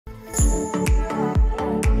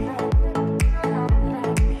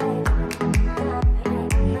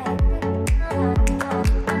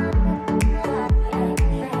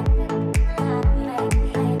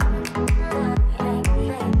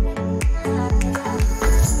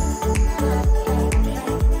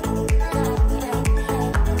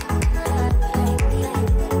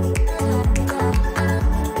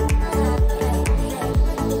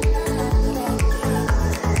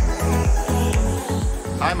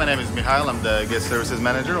Hi, my name is Mihail. I'm the guest services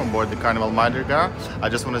manager on board the Carnival Madrigal. I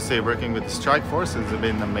just want to say working with the Strike Force has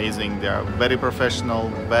been amazing. They are very professional,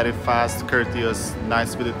 very fast, courteous,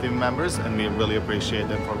 nice with the team members, and we really appreciate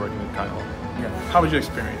them for working with Carnival. Yeah. How was your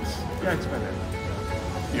experience? Yeah, it's better.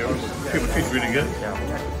 People treat you really good?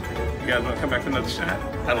 Yeah. You guys want to come back for another shot?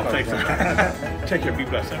 I don't think so. Take care, be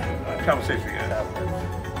blessed. Travel safe, you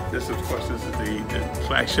guys. This, of course, this is the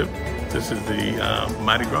flagship. This is the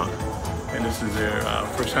Mardi Gras. And this is their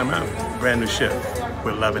first time out. Brand new ship.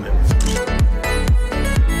 We're loving it.